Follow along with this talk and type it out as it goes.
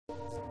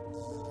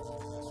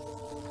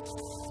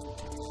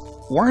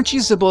Weren't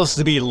you supposed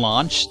to be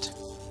launched?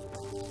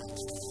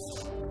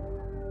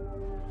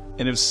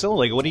 And if so,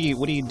 like, what are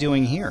you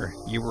doing here?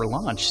 You were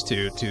launched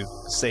to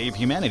save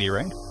humanity,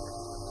 right?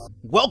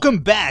 Welcome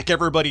back,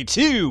 everybody,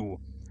 to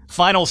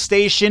Final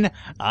Station.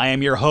 I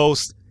am your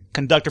host,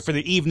 conductor for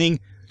the evening,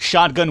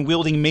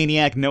 shotgun-wielding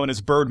maniac known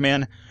as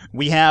Birdman.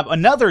 We have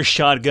another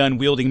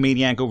shotgun-wielding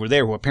maniac over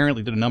there who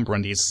apparently did a number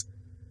on these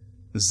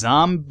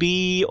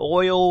zombie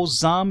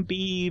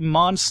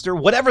monster,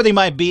 whatever they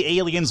might be,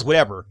 aliens,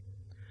 whatever.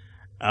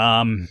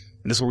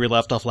 This is where we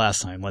left off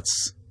last time.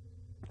 Let's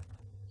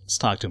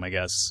talk to him, I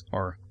guess.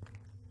 Or,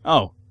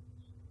 oh.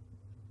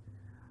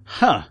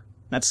 Huh.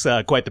 That's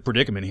quite the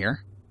predicament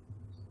here.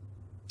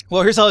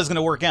 Well, here's how this is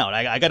gonna work out.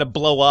 I gotta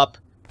blow up.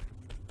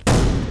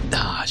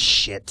 Ah,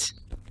 shit.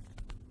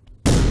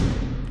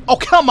 Oh,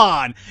 come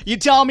on! You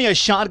telling me a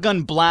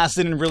shotgun blast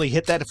didn't really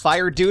hit that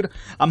fire, dude?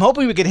 I'm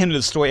hoping we get him to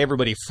destroy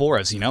everybody for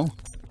us, you know?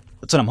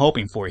 That's what I'm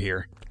hoping for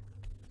here.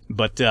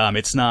 But,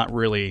 it's not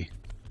really...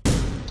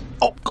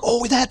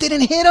 Oh, that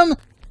didn't hit him?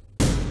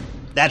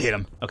 That hit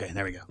him. Okay,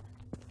 there we go.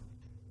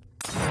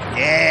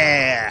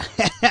 Yeah!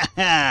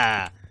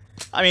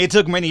 I mean, it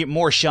took many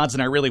more shots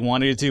than I really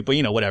wanted it to, but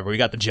you know, whatever. We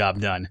got the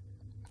job done.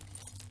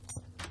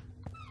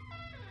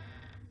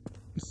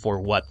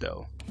 For what,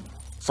 though?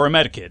 For a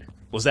medikit.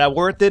 Was that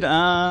worth it?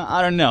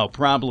 I don't know.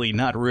 Probably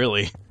not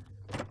really.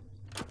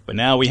 But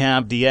now we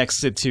have the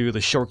exit to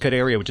the shortcut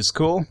area, which is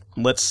cool.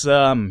 Let's,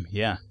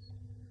 yeah.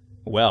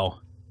 Well.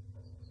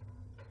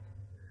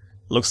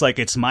 Looks like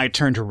it's my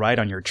turn to ride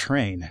on your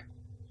train.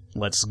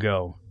 Let's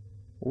go.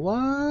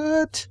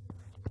 What?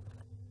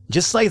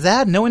 Just like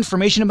that? No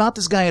information about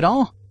this guy at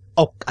all?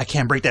 Oh, I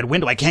can't break that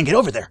window. I can't get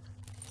over there.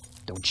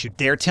 Don't you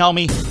dare tell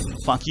me.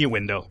 Fuck you,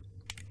 window.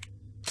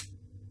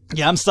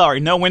 Yeah, I'm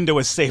sorry. No window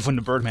is safe when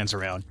the Birdman's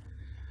around.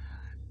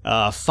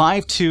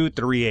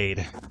 5238.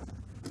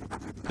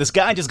 This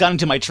guy just got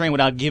into my train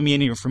without giving me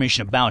any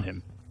information about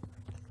him.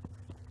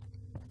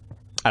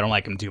 I don't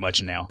like him too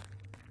much now.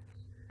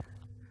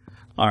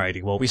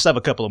 Alrighty, well, we still have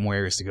a couple of more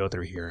areas to go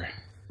through here.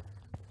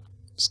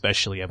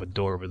 Especially have a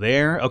door over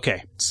there.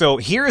 Okay, so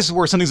here's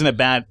where something's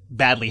gonna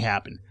badly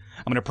happen.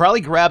 I'm gonna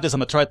probably grab this.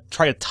 I'm gonna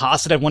try to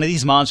toss it at one of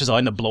these monsters. I'll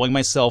end up blowing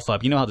myself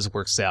up. You know how this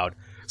works out.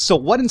 So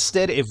what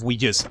instead if we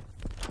just...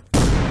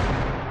 I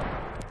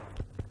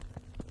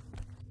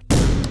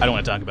don't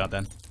want to talk about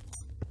that.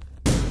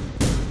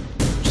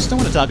 Just don't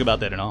want to talk about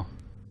that at all.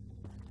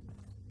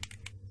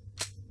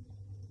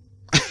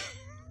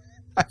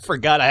 I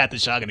forgot I had the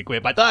shotgun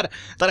equipped. I thought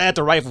I had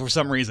the rifle for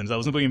some reason, so I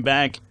was moving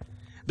back.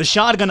 The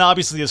shotgun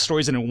obviously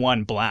destroys it in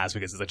one blast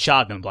because it's a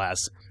shotgun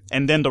blast.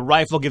 And then the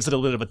rifle gives it a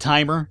little bit of a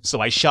timer,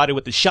 so I shot it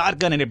with the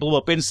shotgun and it blew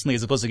up instantly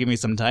as opposed to give me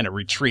some time to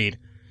retreat.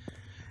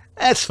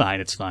 That's fine,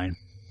 it's fine.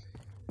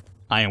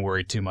 I ain't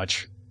worried too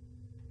much.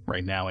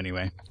 Right now,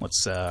 anyway.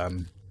 Let's,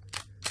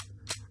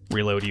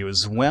 reload you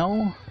as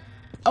well.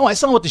 Oh, I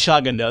saw what the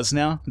shotgun does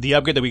now. The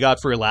upgrade that we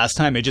got for it last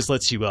time, it just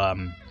lets you,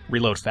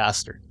 reload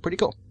faster. Pretty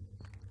cool.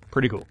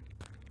 Pretty cool.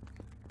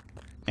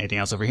 Anything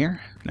else over here?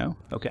 No?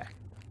 Okay.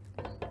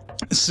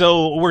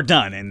 So, we're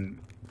done, and...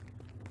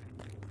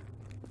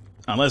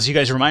 unless you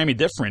guys remind me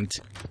different.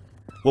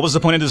 What was the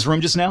point of this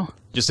room just now?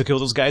 Just to kill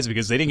those guys?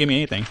 Because they didn't give me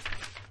anything.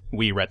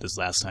 We read this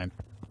last time.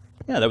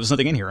 Yeah, there was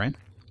nothing in here, right?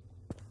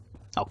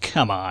 Oh,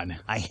 come on.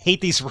 I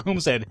hate these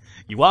rooms that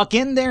you walk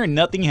in there and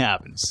nothing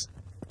happens.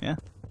 Yeah.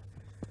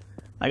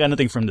 I got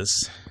nothing from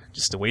this.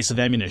 Just a waste of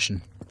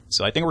ammunition.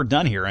 So I think we're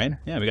done here, right?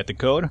 Yeah, we got the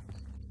code.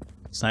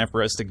 It's time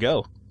for us to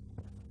go.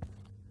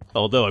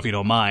 Although, if you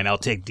don't mind, I'll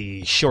take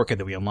the shortcut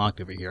that we unlocked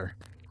over here.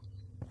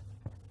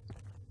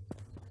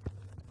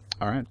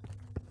 Alright.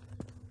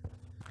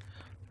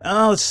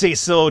 Oh, let's see.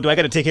 So, do I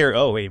gotta take care...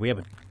 oh, wait, we have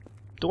a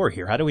door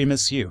here. How do we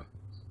miss you?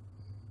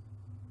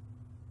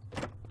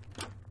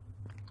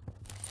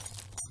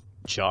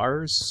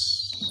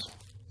 Jars?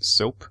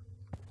 Soap?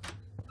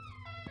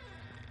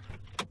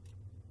 I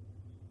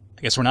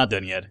guess we're not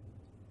done yet.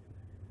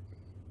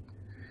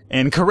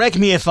 And correct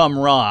me if I'm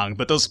wrong,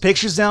 but those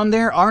pictures down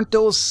there, aren't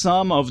those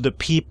some of the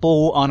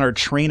people on our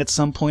train at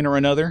some point or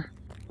another?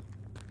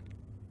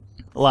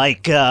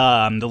 Like,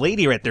 the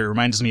lady right there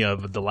reminds me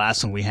of the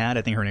last one we had.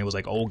 I think her name was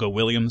like Olga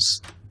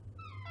Williams.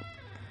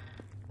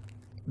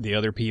 The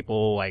other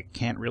people, I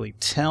can't really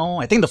tell.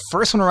 I think the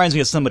first one reminds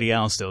me of somebody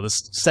else, though.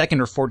 This second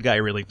or fourth guy, I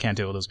really can't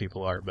tell who those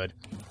people are, but...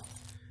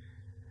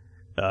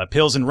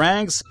 pills and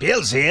rags?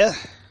 Pills here!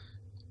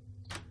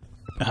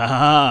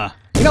 Ah,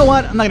 you know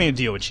what? I'm not gonna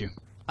deal with you.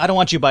 I don't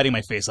want you biting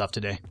my face off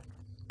today.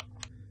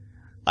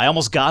 I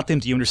almost got them,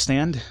 do you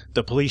understand?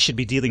 The police should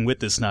be dealing with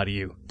this, not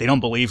you. They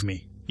don't believe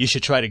me. You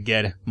should try to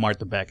get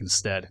Martha back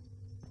instead.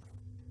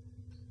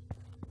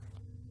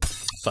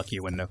 Fuck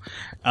you, window.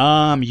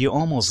 You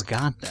almost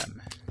got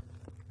them.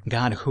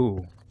 Got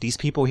who? These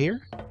people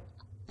here?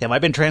 Have I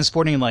been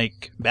transporting,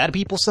 like, bad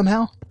people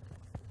somehow?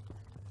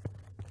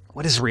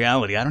 What is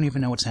reality? I don't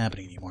even know what's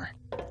happening anymore.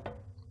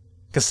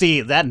 Because,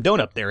 see, that note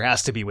up there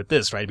has to be with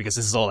this, right? Because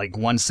this is all, like,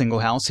 one single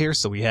house here,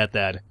 so we had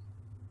that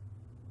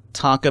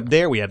talk up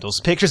there. We have those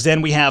pictures.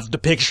 Then we have the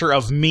picture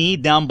of me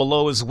down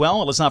below as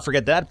well. Let's not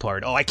forget that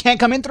part. Oh, I can't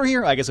come in through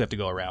here? I guess we have to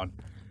go around.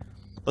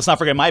 Let's not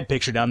forget my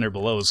picture down there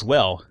below as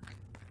well.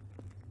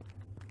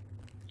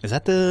 Is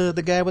that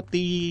the guy with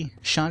the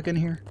shotgun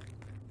here?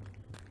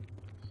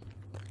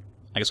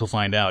 I guess we'll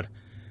find out.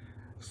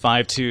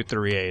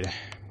 5238.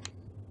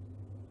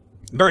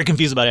 Very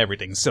confused about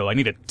everything, so I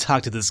need to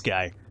talk to this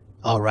guy.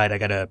 Alright, I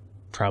gotta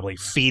probably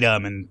feed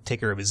him and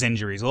take care of his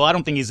injuries. Well, I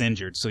don't think he's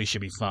injured, so he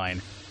should be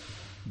fine.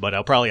 But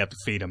I'll probably have to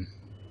feed him.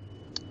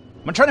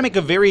 I'm gonna try to make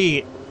a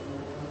very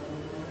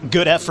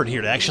good effort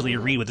here to actually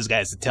read what this guy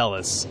has to tell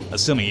us,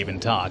 assuming he even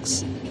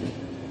talks.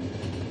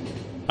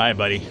 Alright,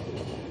 buddy.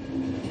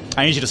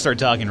 I need you to start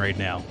talking right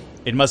now.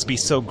 It must be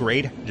so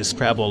great, just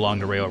travel along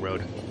the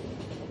railroad.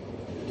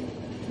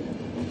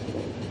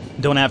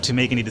 Don't have to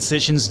make any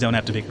decisions, don't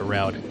have to pick a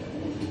route.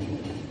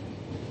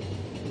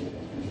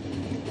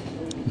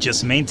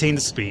 Just maintain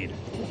the speed,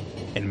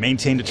 and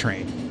maintain the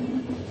train.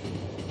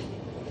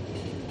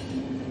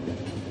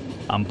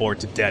 I'm bored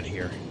to death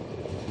here.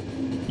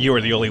 You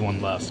are the only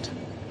one left.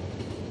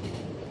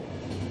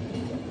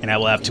 And I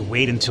will have to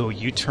wait until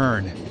you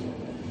turn.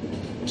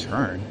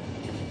 Turn?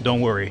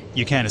 Don't worry,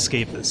 you can't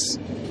escape this.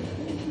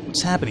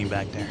 What's happening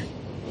back there?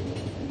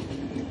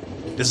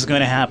 This is going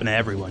to happen to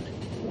everyone.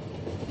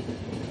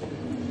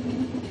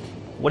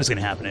 What is going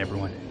to happen to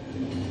everyone?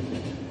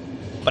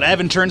 But I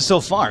haven't turned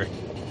so far.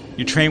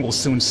 Your train will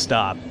soon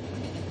stop.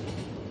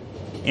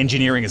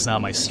 Engineering is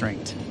not my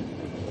strength,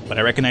 but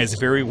I recognize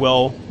very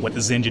well what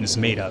this engine is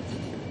made of.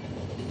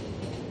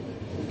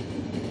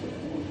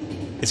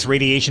 Its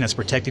radiation has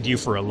protected you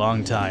for a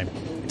long time.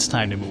 It's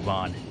time to move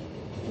on.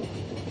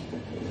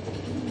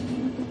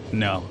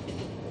 No.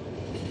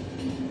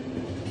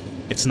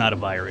 It's not a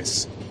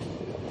virus.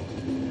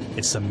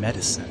 It's a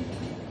medicine.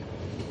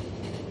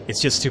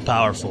 It's just too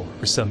powerful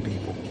for some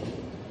people.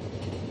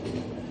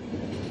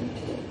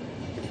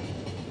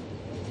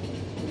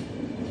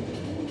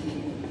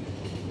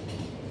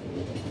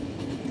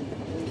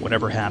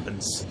 Whatever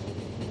happens,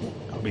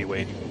 I'll be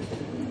waiting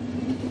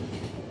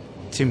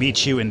to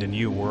meet you in the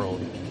new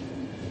world.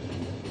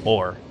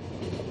 Or,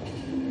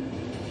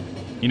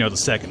 you know, the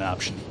second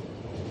option.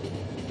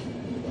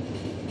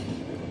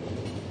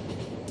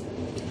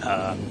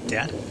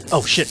 Dad?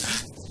 Oh, shit.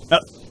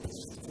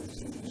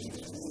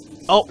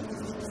 Oh!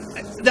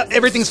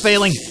 Everything's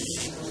failing!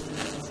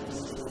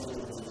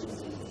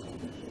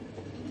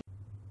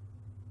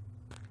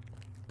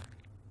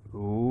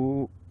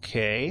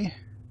 Okay.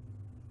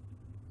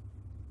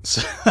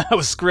 So, I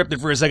was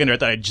scripted for a second there. I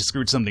thought I just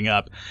screwed something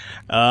up.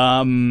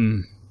 I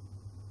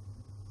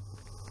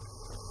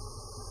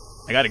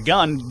got a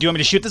gun. Do you want me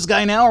to shoot this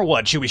guy now, or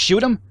what? Should we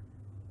shoot him?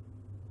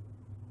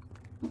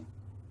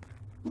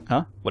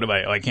 Huh? What have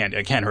I... Oh, I can't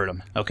hurt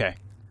him. Okay.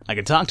 I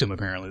can talk to him,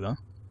 apparently, though.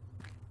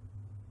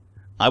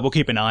 I will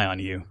keep an eye on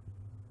you.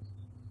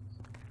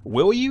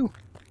 Will you?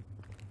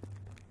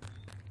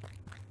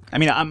 I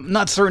mean, I'm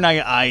not certain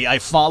I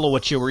follow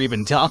what you were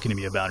even talking to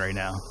me about right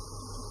now.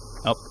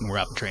 Oh, we're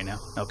out the train now.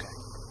 Okay.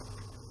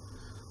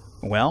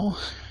 Well,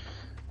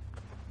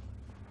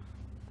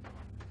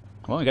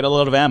 I got a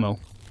lot of ammo.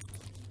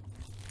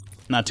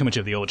 Not too much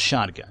of the old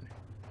shotgun.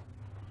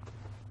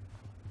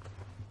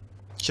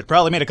 Should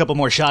probably made a couple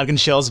more shotgun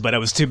shells, but I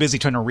was too busy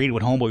trying to read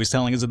what Homeboy was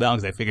telling us about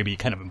because I figured it'd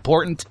be kind of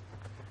important.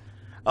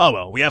 Oh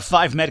well, we have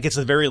 5 medkits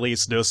at the very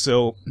least, though,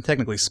 so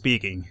technically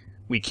speaking,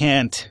 we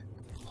can't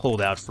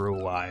hold out for a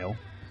while.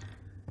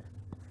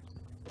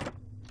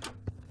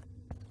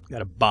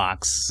 Got a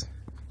box.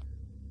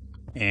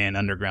 And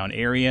underground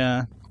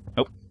area.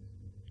 Oh.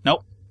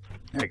 Nope.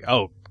 There we go.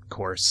 Oh, of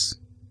course.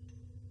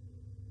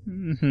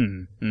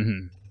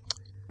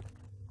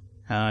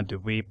 How do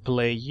we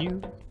play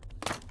you?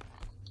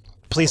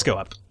 Please go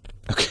up.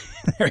 Okay,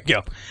 there we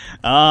go.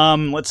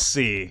 Let's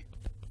see.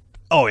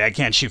 Oh, yeah, I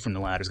can't shoot from the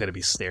ladder. There's gotta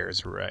be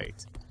stairs, right.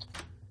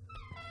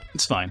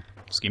 It's fine.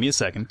 Just give me a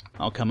second.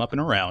 I'll come up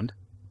and around.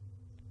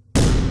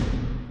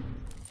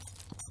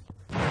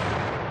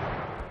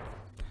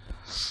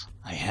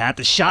 I had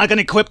the shotgun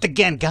equipped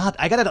again. God,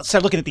 I gotta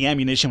start looking at the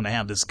ammunition when I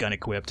have this gun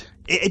equipped.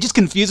 It just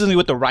confuses me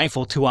with the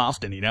rifle too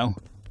often, you know?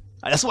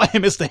 That's why I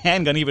miss the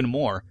handgun even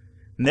more.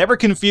 Never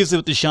confused it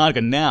with the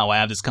shotgun. Now I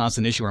have this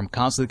constant issue where I'm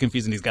constantly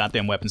confusing these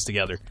goddamn weapons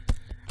together.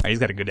 Alright, he's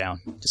gotta go down.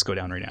 Just go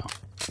down right now.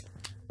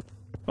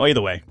 Well,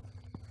 either way.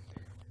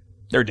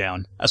 They're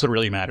down. That's what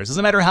really matters.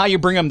 Doesn't matter how you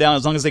bring them down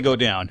as long as they go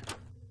down.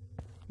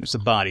 There's a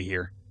body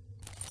here.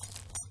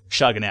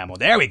 Shotgun ammo.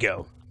 There we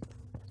go.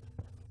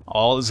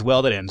 All is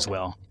well that ends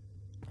well.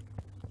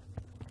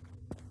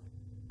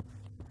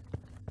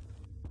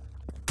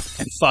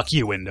 And fuck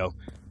you, window.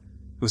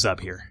 Who's up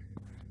here?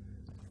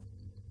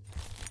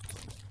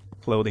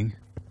 Clothing.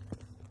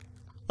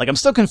 Like, I'm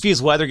still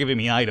confused why they're giving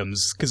me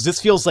items, because this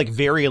feels like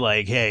very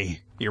like,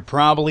 hey, you're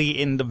probably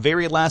in the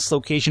very last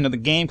location of the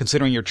game,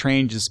 considering your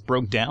train just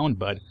broke down,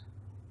 but...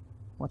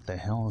 What the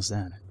hell is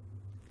that?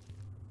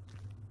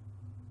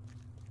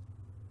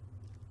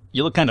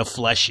 You look kind of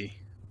fleshy,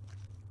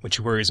 which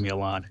worries me a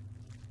lot.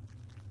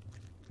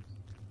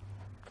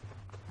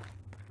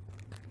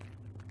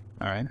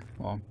 Alright,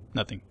 well,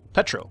 nothing.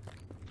 Petro.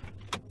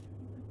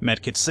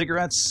 Medkit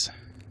cigarettes.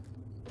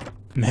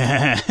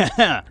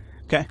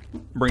 Okay,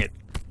 bring it.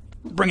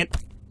 Bring it.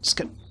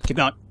 Just keep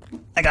going.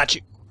 I got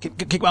you.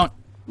 Keep going.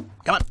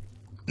 Come on.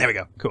 There we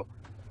go. Cool.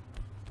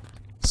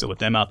 So with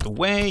them out the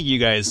way, you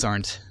guys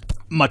aren't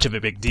much of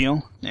a big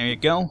deal. There you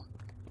go.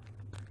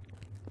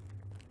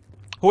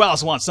 Who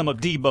else wants some of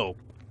Debo?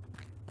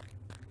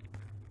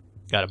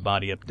 Got a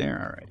body up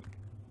there. Alright.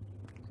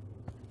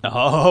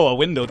 Oh, a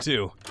window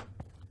too.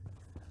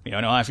 You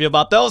don't know how I feel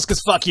about those,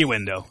 because fuck you,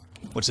 window.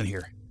 What's in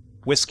here?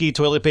 Whiskey,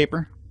 toilet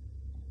paper?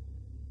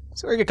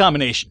 It's a very good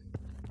combination.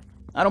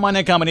 I don't mind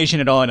that combination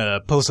at all in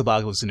a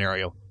post-apocalyptic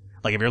scenario.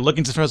 Like, if you're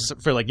looking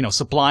for like, you know,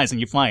 supplies and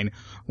you find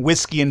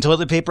whiskey and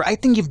toilet paper, I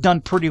think you've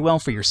done pretty well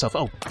for yourself.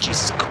 Oh,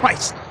 Jesus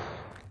Christ.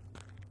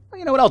 Well,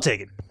 you know what? I'll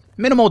take it.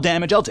 Minimal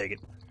damage, I'll take it.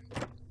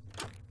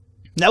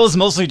 That was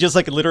mostly just,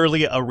 like,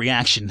 literally a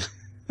reaction.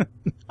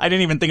 I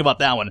didn't even think about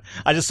that one.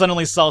 I just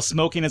suddenly saw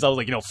smoking as I was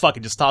like, you know, fuck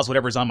it, just toss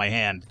whatever's on my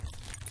hand.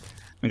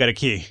 We got a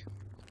key.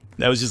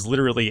 That was just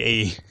literally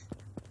a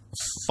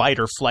fight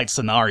or flight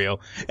scenario.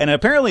 And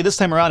apparently this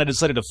time around I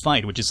decided to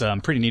fight, which is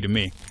pretty neat to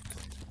me.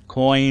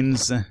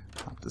 Coins.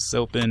 Pop this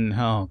open.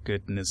 Oh,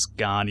 goodness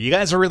God. You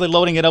guys are really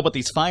loading it up with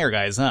these fire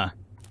guys, huh?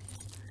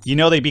 You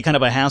know they'd be kind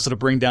of a hassle to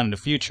bring down in the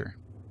future.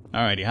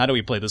 Alrighty, how do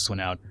we play this one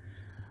out?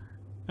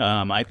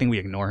 I think we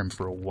ignore him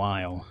for a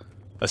while.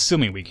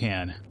 Assuming we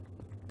can.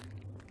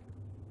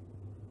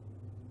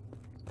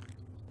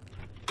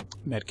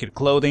 Medkit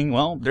clothing.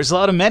 Well, there's a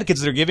lot of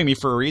medkits they're giving me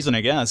for a reason,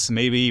 I guess.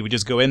 Maybe we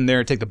just go in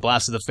there, take the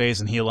blast to the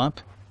face, and heal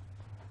up.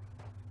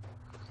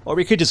 Or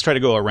we could just try to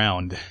go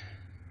around.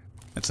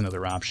 That's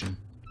another option.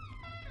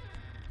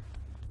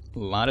 A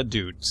lot of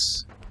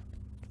dudes.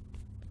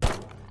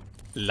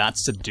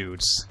 Lots of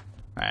dudes.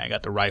 Alright, I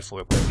got the rifle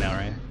equipped now,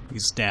 right?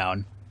 He's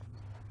down.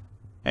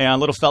 Hey,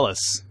 little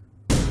fellas.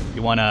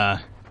 You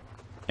wanna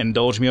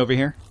indulge me over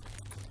here?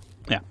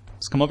 Yeah,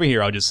 just come over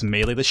here, I'll just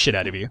melee the shit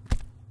out of you.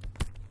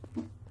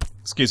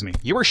 Excuse me,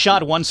 you were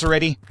shot once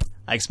already?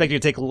 I expect you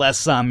to take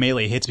less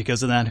melee hits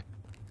because of that.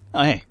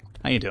 Oh, hey,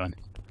 how you doing?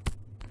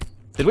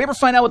 Did we ever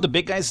find out what the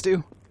big guys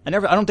do? I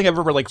don't think I've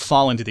ever, like,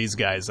 fallen to these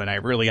guys, and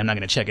I'm not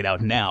gonna check it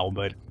out now,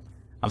 but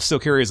I'm still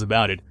curious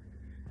about it.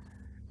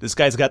 This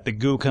guy's got the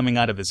goo coming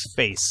out of his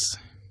face.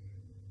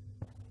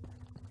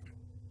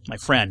 My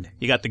friend,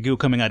 you got the goo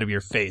coming out of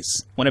your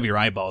face. One of your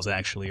eyeballs,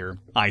 actually, or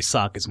eye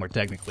sockets, more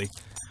technically.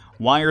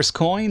 Wires,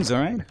 coins,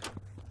 alright.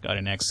 Got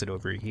an exit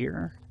over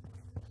here.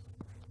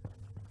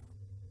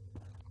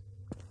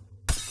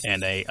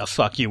 And a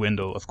fuck you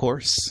window, of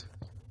course.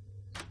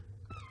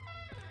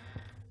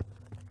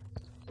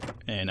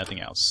 And nothing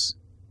else.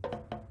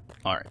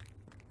 Alright.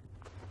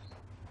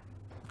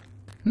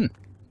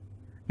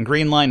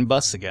 Green line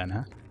bus again,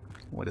 huh?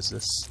 What is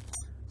this?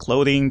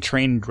 Clothing,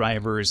 train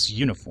driver's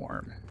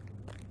uniform.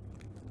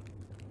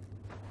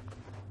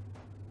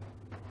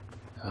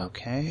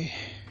 Okay.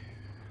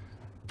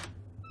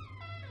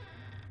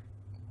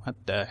 What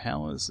the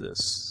hell is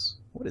this?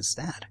 What is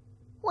that?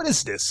 What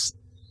is this?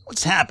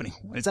 What's happening?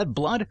 Is that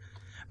blood? I'm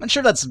not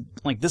sure that's,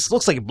 like, this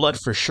looks like blood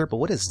for sure, but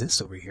what is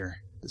this over here?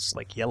 This,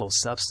 like, yellow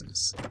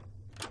substance.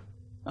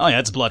 Oh yeah,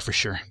 it's blood for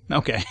sure.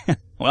 Okay.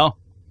 Well.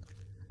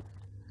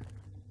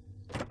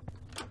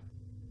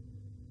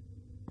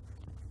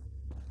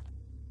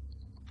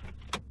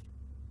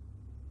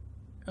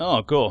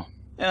 Oh, cool.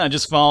 Yeah,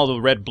 just follow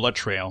the red blood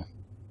trail.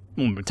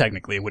 Well,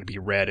 technically, it would be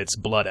red. It's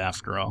blood,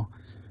 after all.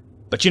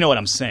 But you know what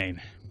I'm saying.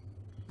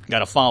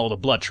 Gotta follow the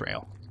blood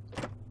trail.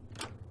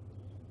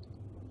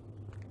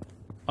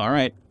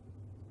 Alright.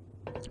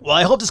 Well,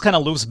 I hope this kind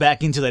of loops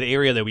back into that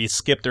area that we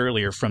skipped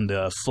earlier from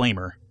the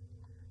flamer.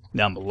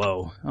 Down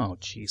below. Oh,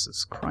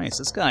 Jesus Christ.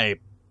 This guy...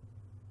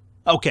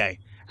 Okay.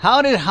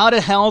 How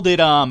the hell did,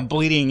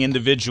 bleeding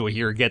individual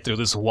here get through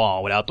this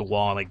wall without the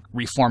wall, like,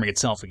 reforming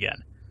itself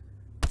again?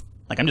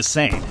 Like, I'm just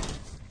saying.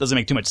 Doesn't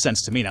make too much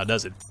sense to me now,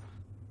 does it?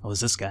 Oh, is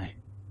this guy?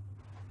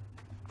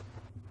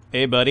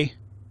 Hey, buddy.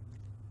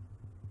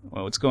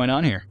 Well, what's going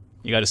on here?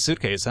 You got a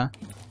suitcase, huh?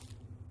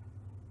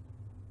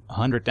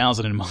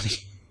 100,000 in money.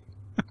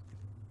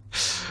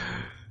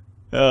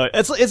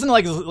 Isn't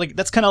like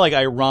that's kind of like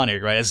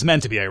ironic, right? It's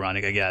meant to be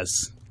ironic, I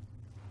guess.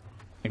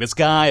 Like, this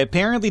guy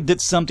apparently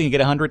did something to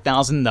get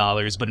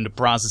 $100,000, but in the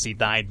process he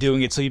died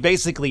doing it. So he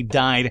basically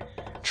died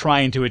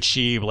trying to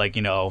achieve, like,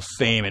 you know,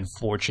 fame and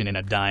fortune in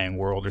a dying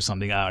world or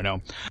something. I don't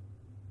know.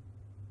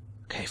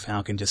 Okay,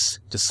 Falcon, just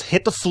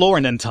hit the floor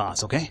and then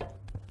toss, okay?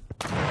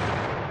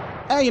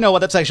 Hey, you know what?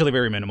 That's actually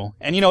very minimal.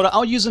 And you know what?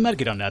 I'll use a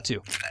medkit on that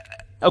too.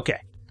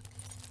 Okay.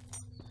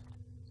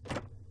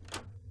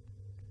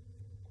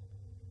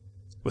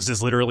 Was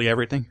this literally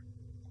everything?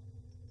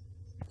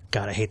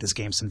 God, I hate this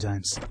game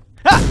sometimes.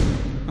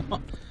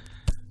 Ha!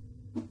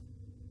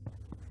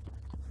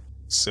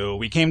 So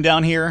we came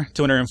down here,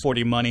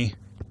 240 money.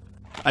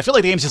 I feel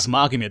like the game's just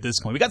mocking me at this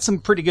point. We got some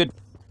pretty good...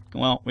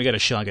 Well, we got a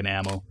shotgun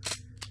ammo.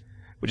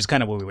 Which is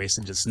kind of what we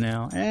wasted just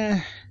now.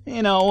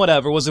 You know,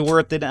 whatever. Was it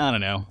worth it? I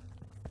don't know.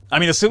 I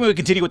mean, assuming we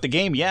continue with the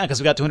game, yeah,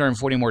 because we got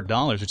 $240 more,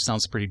 which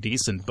sounds pretty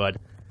decent, but...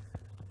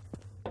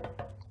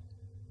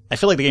 I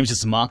feel like the game's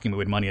just mocking me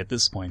with money at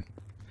this point.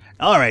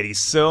 Alrighty,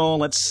 so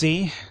let's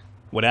see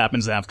what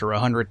happens after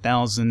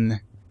 100,000.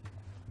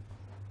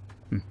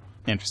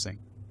 Interesting.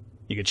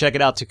 You can check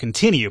it out to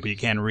continue, but you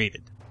can't read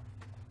it.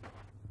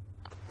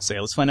 So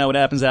yeah, let's find out what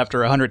happens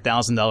after a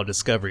 $100,000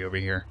 discovery over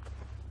here.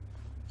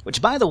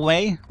 Which, by the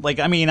way, like,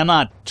 I mean, I'm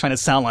not trying to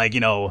sound like, you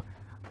know,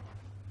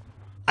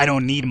 I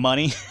don't need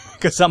money,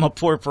 because I'm a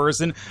poor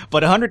person,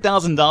 but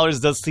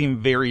 $100,000 does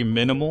seem very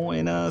minimal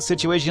in a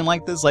situation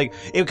like this. Like,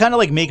 it would kind of,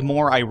 like, make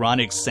more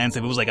ironic sense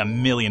if it was, like,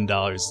 $1 million.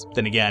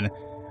 Then again,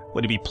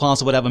 would it be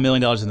plausible to have $1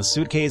 million in the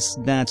suitcase?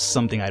 That's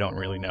something I don't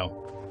really know.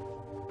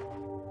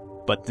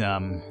 But,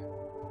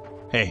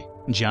 hey,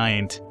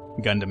 giant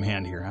Gundam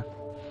hand here, huh?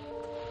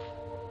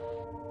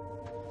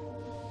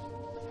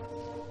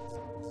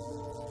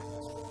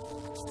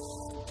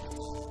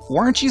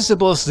 Weren't you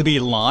supposed to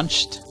be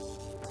launched?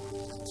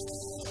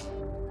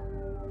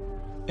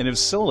 And if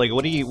so, like,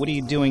 what are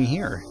you doing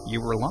here?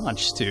 You were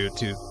launched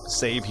to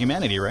save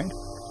humanity, right?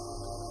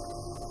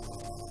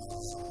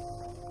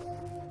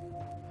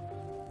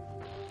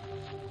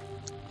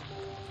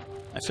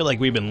 I feel like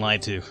we've been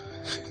lied to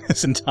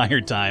this entire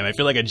time. I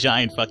feel like a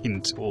giant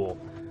fucking tool.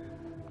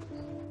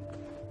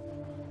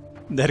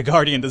 That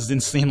Guardian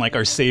doesn't seem like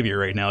our savior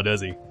right now,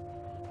 does he?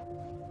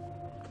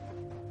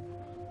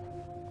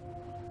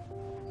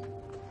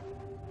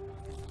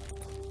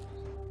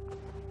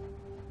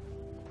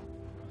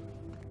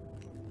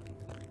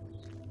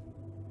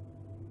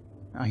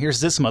 Now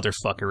here's this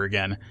motherfucker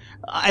again.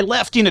 I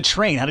left you in a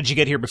train. How did you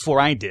get here before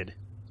I did?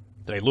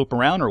 Did I loop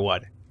around or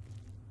what?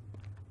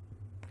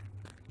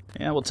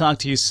 Yeah, we'll talk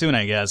to you soon,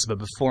 I guess, but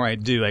before I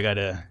do, I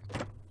gotta...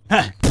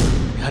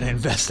 gotta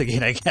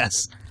investigate, I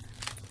guess.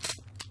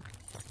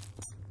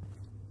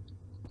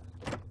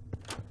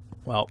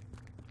 Well,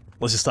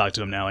 let's just talk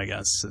to him now, I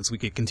guess, since we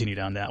could continue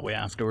down that way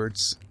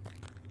afterwards.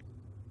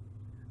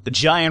 The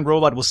giant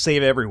robot will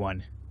save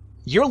everyone.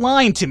 You're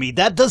lying to me!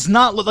 That does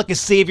not look like a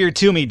savior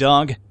to me,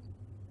 dog!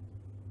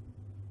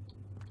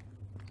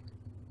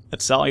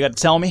 That's all you gotta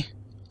tell me?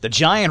 The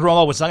giant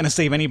robot was not gonna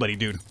save anybody,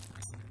 dude.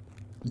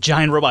 The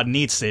giant robot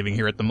needs saving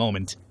here at the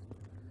moment.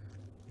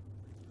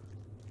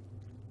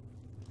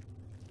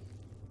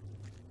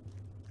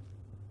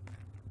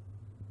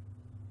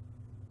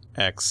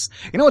 X.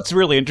 You know what's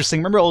really interesting?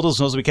 Remember all those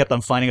notes we kept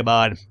on finding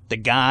about the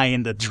guy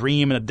in the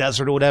dream in the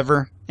desert or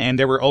whatever? And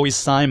they were always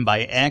signed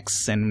by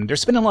X, and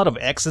there's been a lot of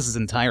X's this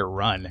entire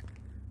run.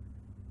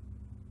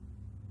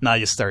 Now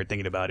you start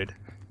thinking about it.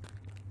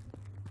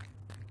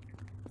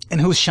 And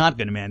who's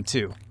Shotgun Man,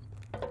 too?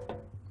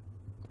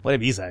 What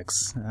if he's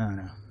X? I don't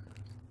know.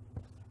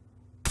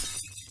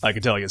 I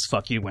can tell you his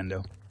fuck you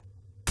window.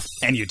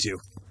 And you too.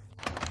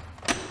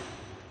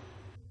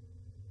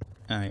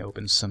 I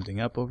opened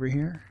something up over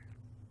here.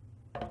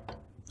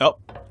 Oh.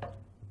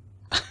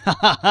 Ha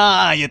ha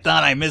ha! You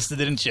thought I missed it,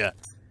 didn't you?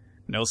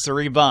 No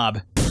siree,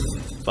 Bob.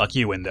 Fuck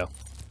you window.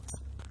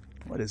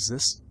 What is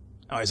this?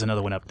 Oh, there's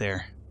another one up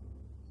there.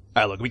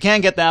 Alright, look, we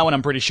can't get that one.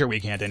 I'm pretty sure we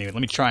can't anyway. Let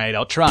me try it.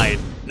 I'll try it.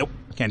 Nope.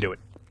 Can't do it.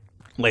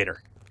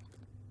 Later.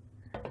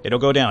 It'll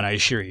go down, I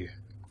assure you.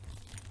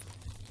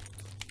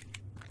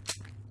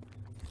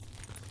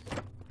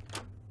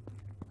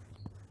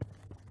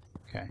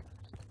 Okay.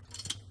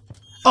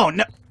 Oh,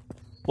 no!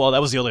 Well, that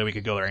was the only way we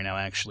could go right now,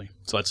 actually.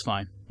 So that's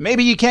fine.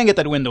 Maybe you can get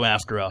that window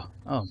after all.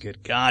 Oh,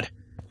 good God.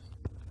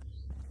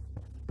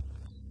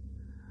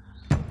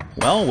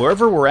 Well,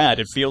 wherever we're at,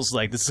 it feels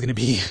like this is gonna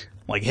be,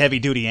 like,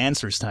 heavy-duty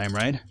answers time,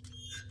 right?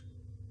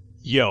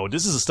 Yo,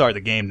 this is the start of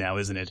the game now,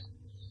 isn't it?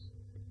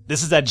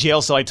 This is that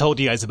jail cell I told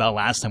you guys about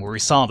last time, where we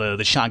saw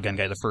the shotgun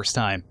guy the first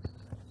time.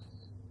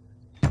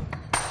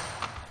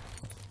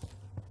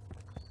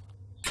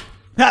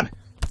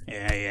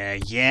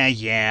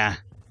 Yeah.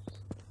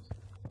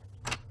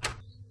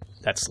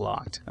 That's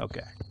locked.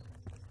 Okay.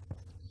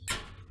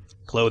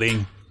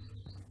 Clothing.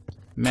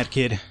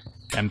 Medkit.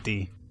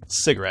 Empty.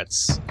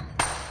 Cigarettes.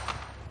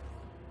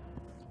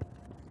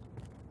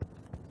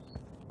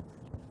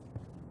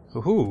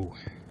 Ooh.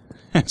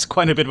 That's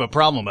quite a bit of a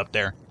problem up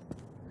there.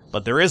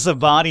 But there is a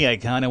body I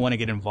kind of want to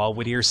get involved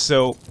with here,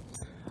 so...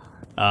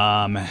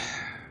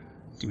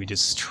 do we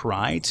just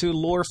try to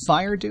lure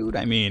Fire Dude?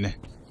 I mean...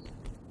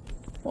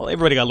 Well,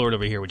 everybody got lured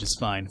over here, which is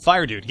fine.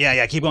 Fire Dude.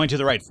 Yeah, keep going to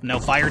the right. No,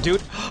 Fire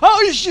Dude.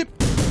 Oh, shit!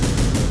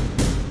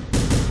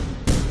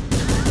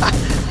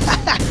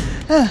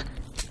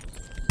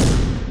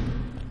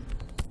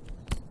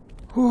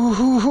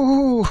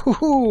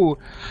 Ooh,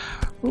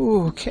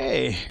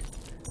 okay.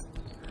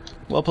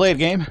 Well played,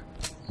 game.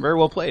 Very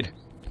well played.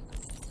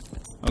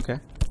 Okay.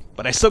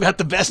 But I still got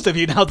the best of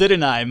you now,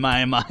 didn't I?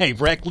 My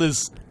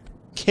reckless,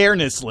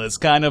 carelessness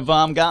kind of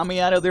got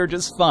me out of there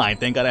just fine.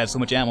 Thank God I had so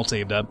much ammo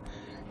saved up.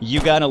 You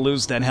gotta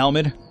lose that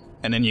helmet,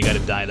 and then you gotta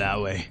die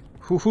that way.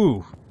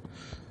 Hoo-hoo.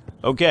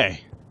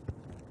 Okay.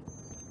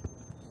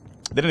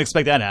 Didn't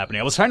expect that happening.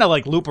 I was trying to,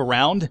 like, loop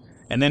around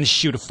and then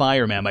shoot a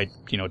fireman by,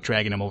 you know,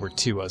 dragging him over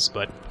to us,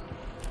 but...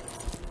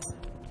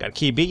 Gotta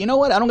keep beat. You know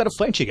what? I don't gotta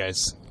fight you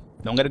guys.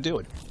 Don't gotta do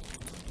it.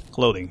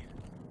 Clothing.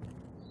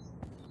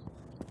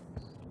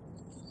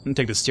 I'm gonna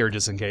take the stair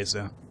just in case,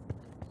 though.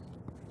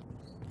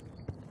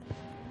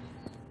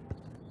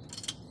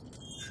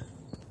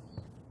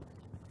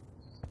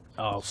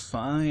 Oh,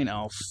 fine,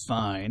 oh,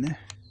 fine.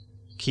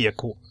 Key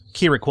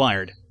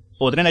required.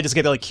 Oh, didn't I just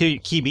get, like, key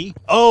B?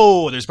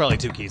 Oh, there's probably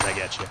 2 keys, I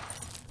get you.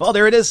 Oh,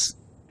 there it is!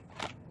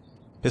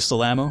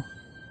 Pistol ammo.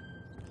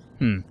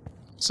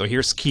 So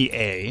here's key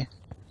A.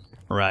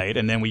 Right,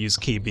 and then we use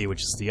key B,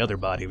 which is the other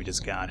body we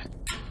just got.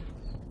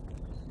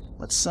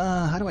 Let's,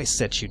 how do I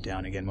set you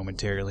down again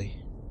momentarily?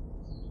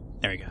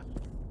 There we go.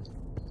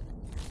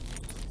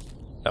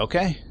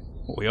 Okay,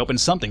 well, we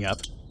opened something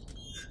up.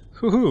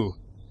 Hoo-hoo!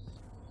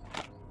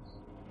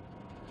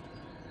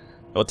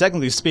 Well,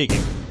 technically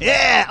speaking...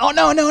 Yeah! Oh,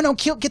 no, no, no!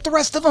 Get the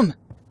rest of them!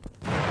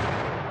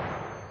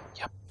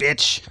 You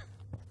bitch! I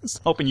was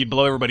hoping you'd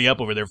blow everybody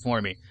up over there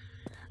for me.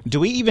 Do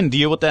we even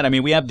deal with that? I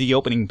mean, we have the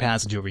opening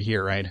passage over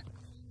here, right?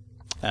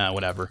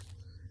 Whatever.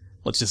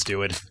 Let's just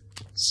do it.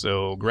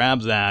 So,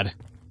 grab that.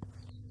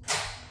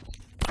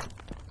 I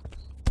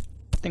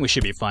think we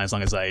should be fine as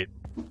long as I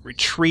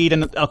retreat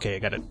and... Okay, I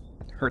got it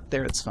hurt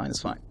there. It's fine,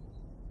 it's fine.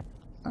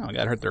 Oh, I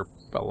got hurt there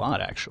a lot,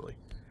 actually.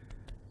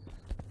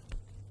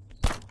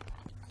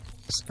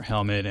 Our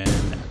helmet and...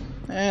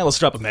 let's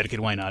drop a medikit,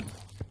 why not?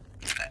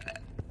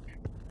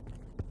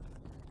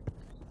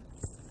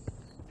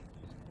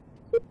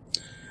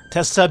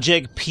 Test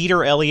subject,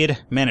 Peter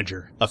Elliott,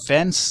 manager.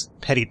 Offense,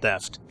 petty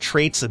theft.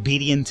 Traits,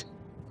 obedient,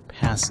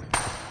 passive.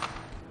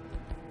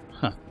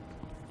 Huh.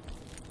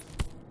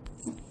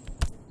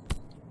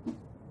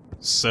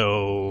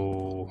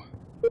 So...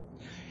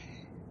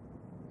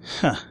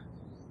 Huh.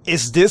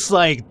 Is this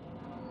like...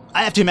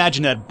 I have to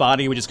imagine that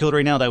body we just killed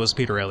right now, that was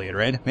Peter Elliott,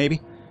 right?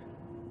 Maybe?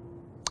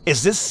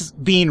 Is this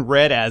being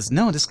read as...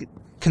 No, this...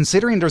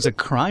 Considering there's a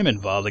crime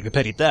involved, like the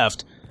petty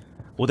theft...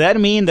 Would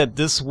that mean that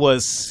this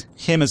was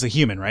him as a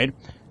human, right?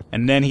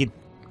 And then he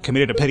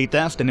committed a petty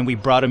theft, and then we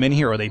brought him in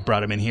here, or they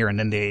brought him in here, and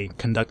then they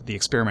conducted the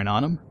experiment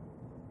on him?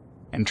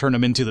 And turned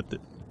him into the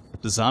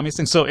zombies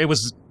thing? So it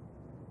was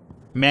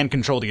man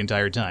controlled the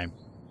entire time.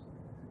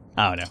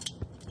 I don't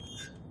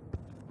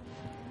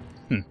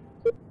know.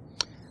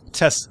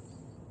 Test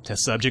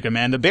subject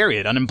Amanda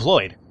Barriott,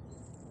 unemployed.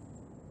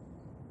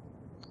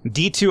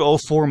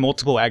 D204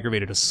 multiple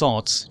aggravated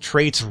assaults.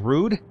 Traits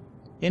rude,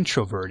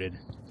 introverted.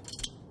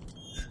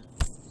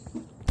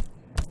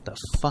 What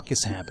the fuck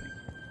is happening?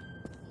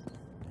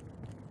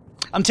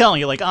 I'm telling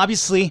you, like,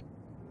 obviously,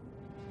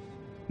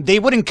 they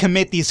wouldn't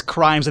commit these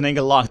crimes and then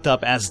get locked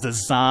up as the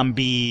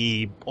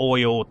zombie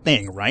oil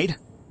thing, right?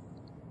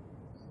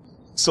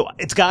 So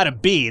it's gotta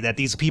be that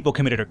these people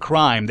committed a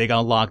crime, they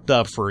got locked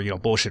up for, you know,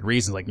 bullshit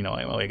reasons, like, you know,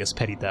 I guess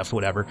petty theft,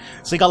 whatever.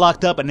 So they got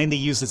locked up and then they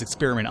used this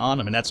experiment on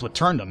them, and that's what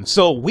turned them.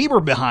 So we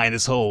were behind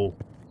this whole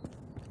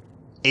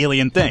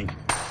alien thing.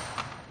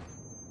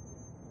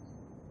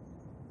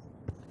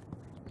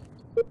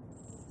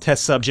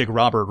 Test subject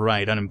Robert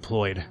Wright,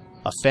 unemployed.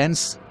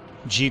 Offense?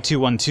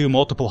 G212,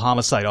 multiple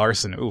homicide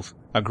arson. Oof.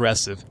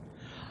 Aggressive.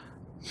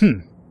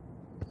 You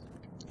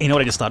know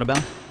what I just thought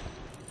about?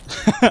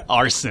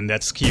 Arson,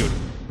 that's cute.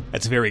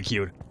 That's very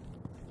cute.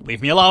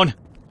 Leave me alone!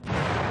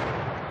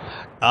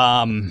 What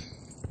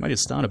I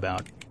just thought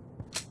about?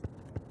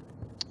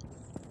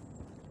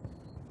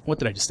 What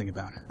did I just think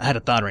about? I had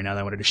a thought right now that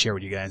I wanted to share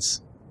with you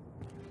guys.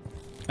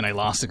 And I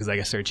lost it because I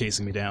guess started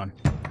chasing me down.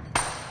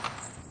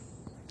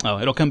 Oh,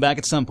 it'll come back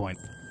at some point.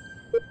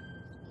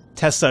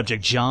 Test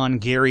subject, John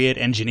Garriott,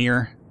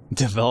 engineer,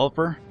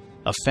 developer.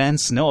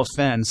 Offense, no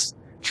offense.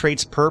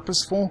 Traits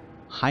purposeful,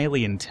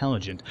 highly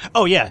intelligent.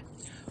 Oh yeah.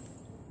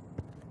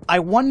 I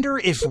wonder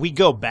if we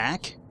go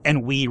back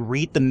and we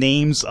read the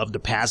names of the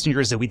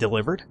passengers that we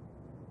delivered.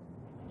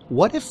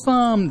 What if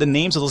the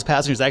names of those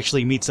passengers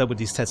actually meets up with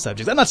these test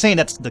subjects? I'm not saying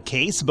that's the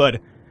case,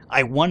 but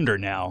I wonder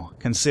now,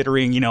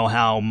 considering, you know,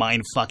 how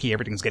mind-fucky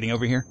everything's getting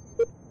over here.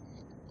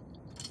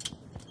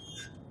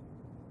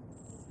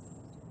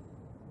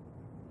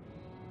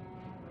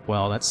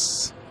 Well,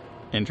 that's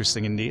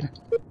interesting indeed.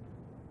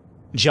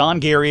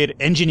 John Garriott,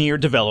 engineer,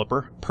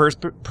 developer,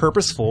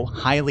 purposeful,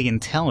 highly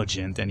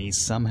intelligent, and he's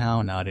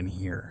somehow not in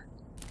here.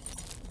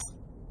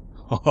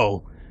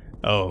 Oh,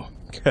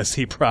 because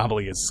he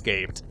probably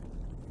escaped.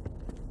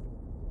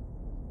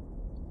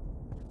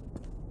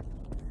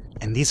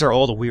 And these are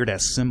all the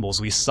weird-ass symbols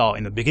we saw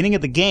in the beginning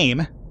of the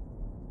game,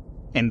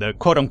 in the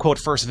quote-unquote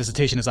first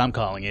visitation, as I'm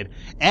calling it,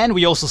 and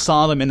we also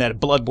saw them in that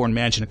Bloodborne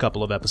mansion a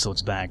couple of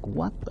episodes back.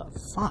 What the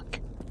fuck?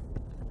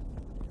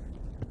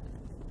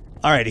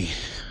 Alrighty.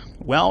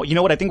 Well, you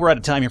know what? I think we're out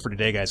of time here for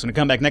today, guys. We're going to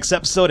come back next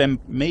episode and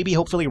maybe,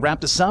 hopefully,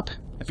 wrap this up.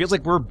 It feels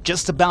like we're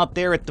just about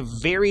there at the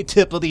very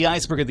tip of the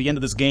iceberg at the end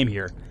of this game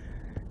here.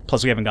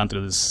 Plus, we haven't gone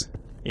through this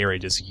area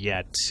just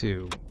yet,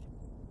 too.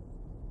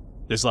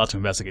 There's a lot to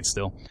investigate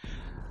still.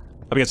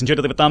 Hope you guys enjoyed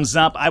it. Leave a thumbs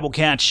up. I will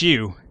catch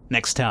you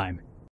next time.